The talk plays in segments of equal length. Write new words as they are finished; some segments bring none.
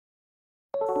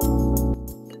Hallo,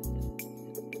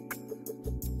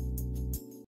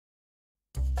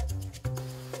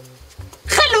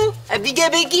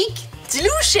 abigabegik,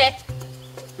 tilouche.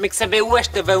 Meksabe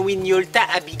washta va winyolta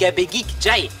abigabegik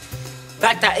jay.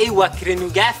 Bata ewa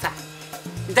krenugafa.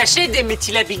 Dachede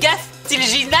metilabigaf,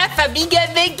 tiljinaf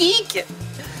abigabegik.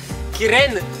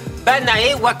 Kiren, bana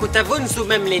ewa kotavon sou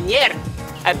même lenière.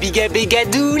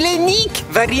 Abigabegadou lenik,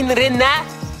 varin rena.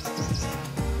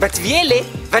 Batviele,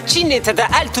 vacine tada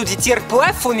alto di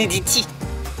tirpoa fonediti.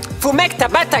 Fomek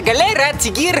tabata galera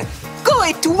tigir ko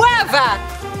etuava.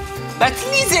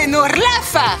 Batlize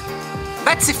norlafa.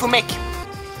 Batse fomek.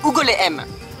 Ugole em.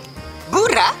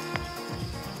 Bura.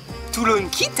 Tulon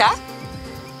kita.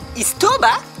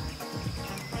 Istoba.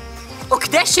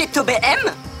 Okdeshe tobe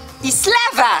em.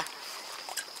 Islava.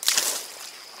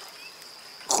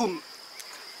 Rum.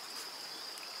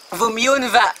 Vomion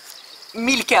va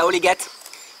milka olegat.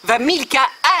 Va milka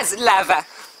az lava.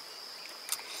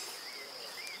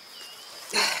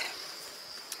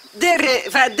 Dere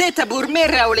va deta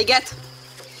burmera olegat.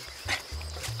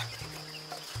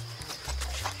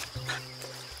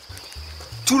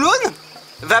 Toulon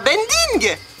va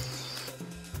bending.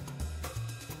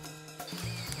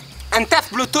 Un taf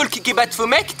blotolk kebat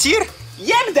fomek tir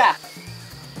yebda.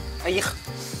 Aïe.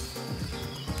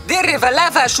 Dere va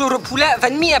lava shoropula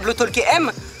van mia blotolke em.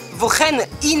 Vochen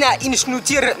ina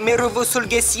inshnutir merovo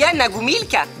solgesia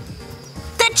nagumilka.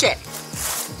 Teche.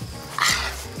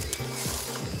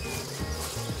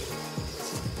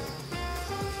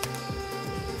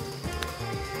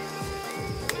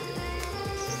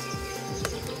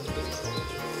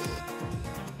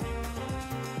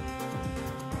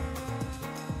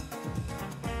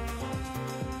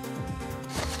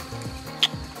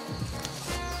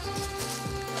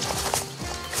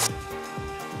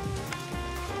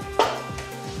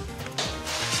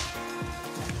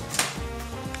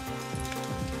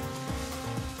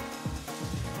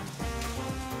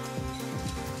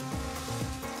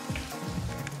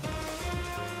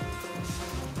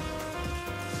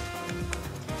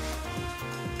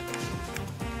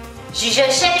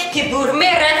 Jijachek ke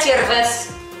burmera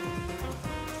tirvas.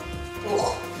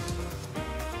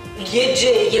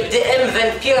 Liedje yebda em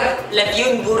vampire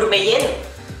l'avion burmeyen.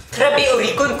 Trabe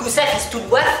orikon kusa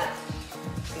histudwaf.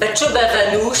 Bachoba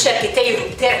vanusha ketay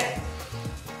rupter.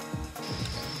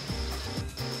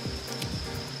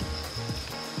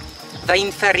 Va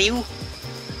infariu.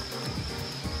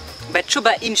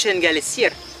 Bachoba inchen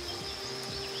galesir.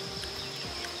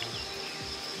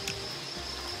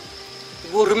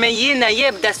 Burmeyen a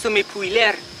yebda some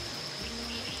puiler.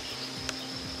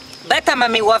 Bata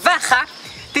mame wavacha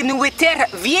tenueter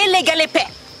viele galepe.